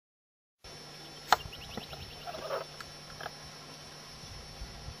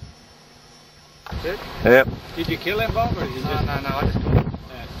That's it? Yep. Did you kill him, Bob? Or you just... No, I just caught him.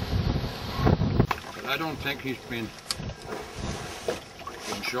 Yeah. But I don't think he's been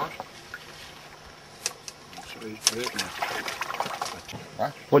shot. So he's dead now.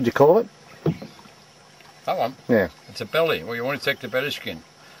 What? What'd you call it? That one? Yeah. It's a belly. Well, you want to take the belly skin.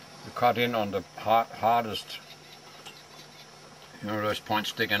 You cut in on the hardest, you know, those points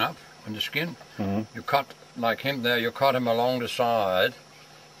sticking up in the skin. Mm-hmm. You cut, like him there, you cut him along the side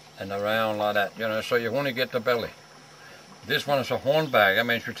and around like that, you know, so you only get the belly. This one is a hornbag. I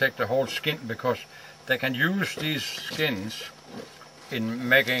mean, you take the whole skin because they can use these skins in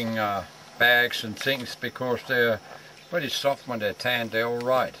making bags and things because they're pretty soft when they're tanned, they're all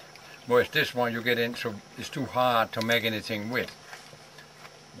right. Whereas this one you get into, it's too hard to make anything with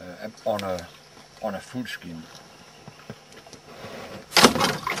on a food skin.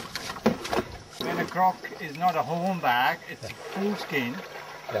 When a croc is not a home bag, it's a full skin.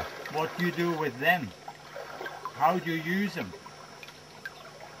 Yeah. What do you do with them? How do you use them?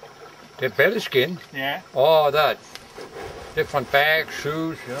 The belly skin, Yeah. all that. Different bags,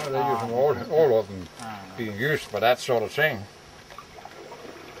 shoes, you know, they use them all of them being used for that sort of thing.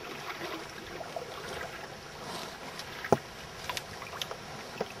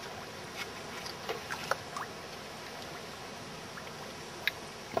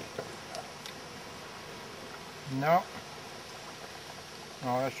 No.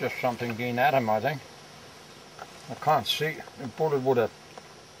 No, that's just something getting at him, I think. I can't see. The bullet would have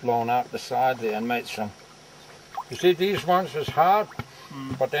blown out the side there and made some. You see, these ones is hard,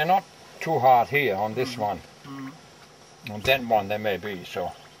 but they're not too hard here on this one. On that one they may be, so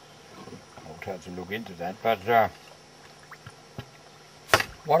I would have to look into that. But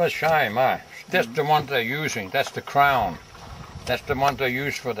what a shame, eh? That's the one they're using. That's the crown. That's the one they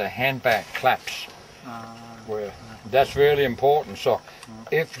use for the handbag claps. Where that's really important. So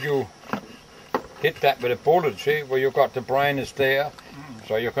if you hit that with a bullet, see where you got the brain is there,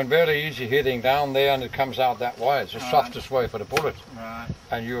 so you can very easy hitting down there and it comes out that way. It's the softest way for the bullet. Right.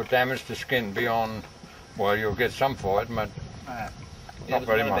 And you damage the skin beyond, well, you'll get some for it, but not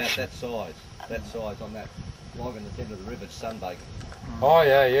very much. That size on that log in the centre of the river, sunbake. Oh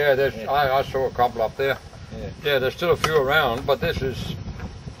yeah, there's, I saw a couple up there. Yeah, there's still a few around, but this is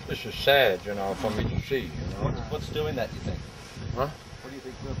sad, you know, for me to see. You know? What's doing that, you think? Huh? What do you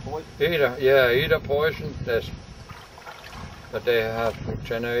think? Poison? Either poison. That they have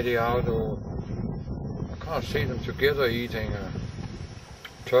genetic out, or I can't see them together eating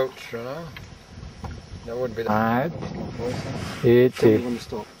toads, you know. That wouldn't be that.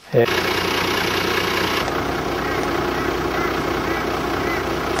 Stop.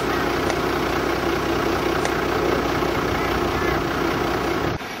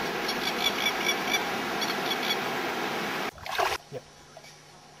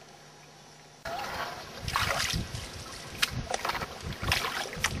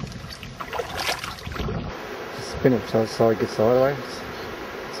 Spin it so it gets sideways.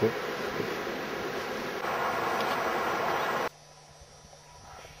 That's it.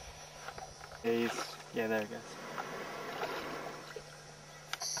 Yeah, there it goes.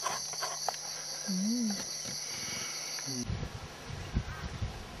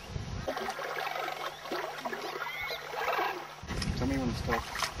 Tell me when to stop.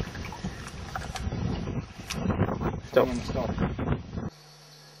 Stop. Tell me when to stop.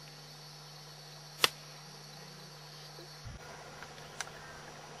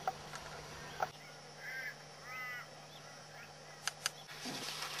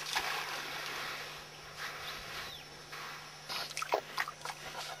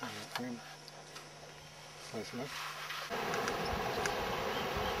 Close enough.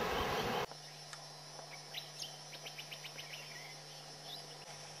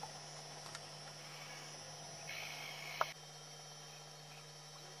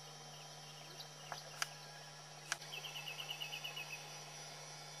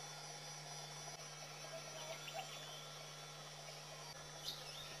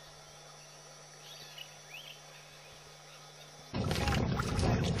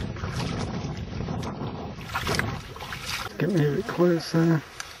 Get me a bit closer.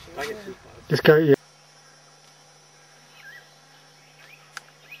 Just go, yeah.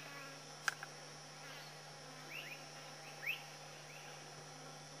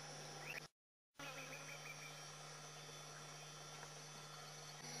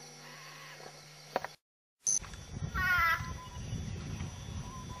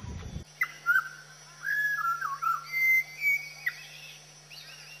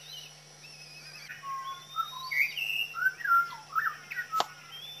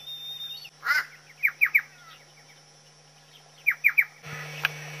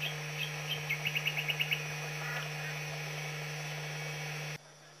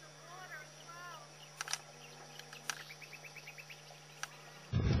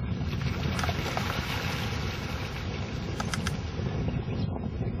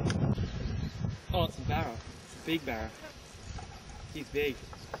 Big Barra. He's big.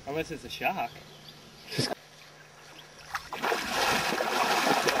 Unless it's a shark.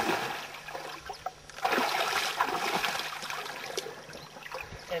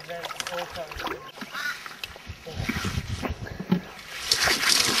 And then also...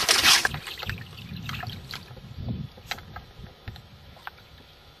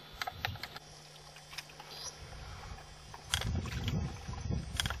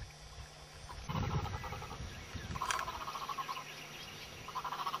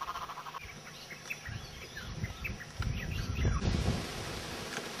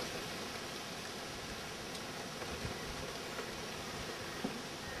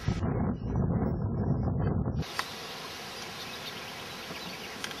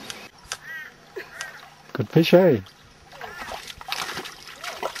 Good fish, eh?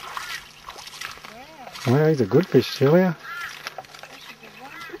 Well, he's a good fish, Celia.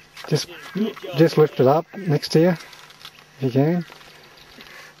 Just lift it up next to you, if you can.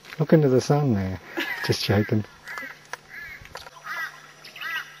 Look into the sun there. Just joking.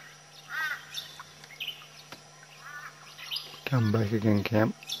 Come back again,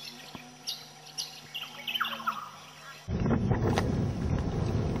 Camp.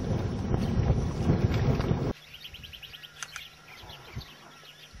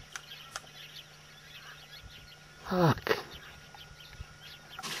 Fuck.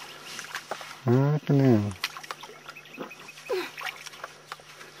 Canoe.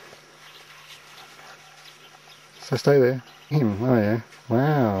 So stay there. Him, oh yeah.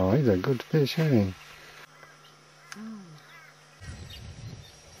 Wow, he's a good fish, ain't he?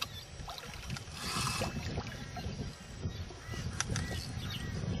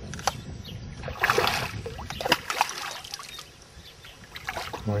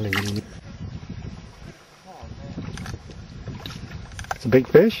 Really. It's a big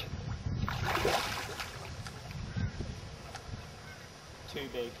fish? Too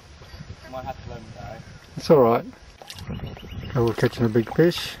big. Might have to let him go. It's alright. Oh, we're catching a big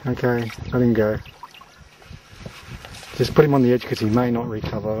fish. Okay, let him go. Just put him on the edge because he may not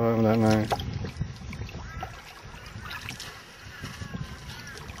recover. I don't know.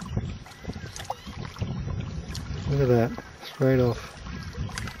 Look at that. Straight off.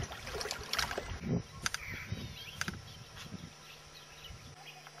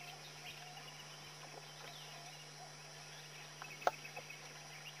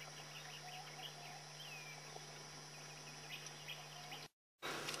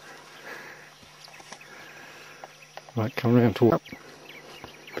 Right, come around to up.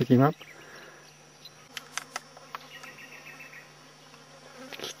 Pick him up.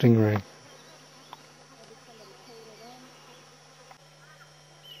 Stingray.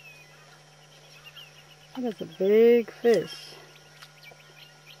 That is a big fish.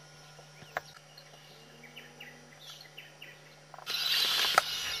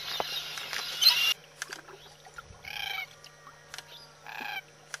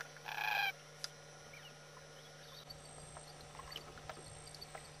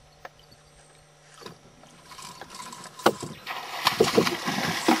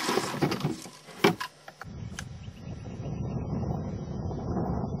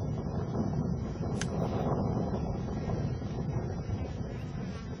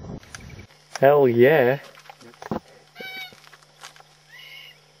 Hell yeah.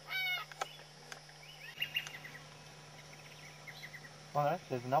 Oh,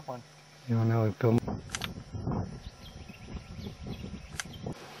 there's another one. You know, film.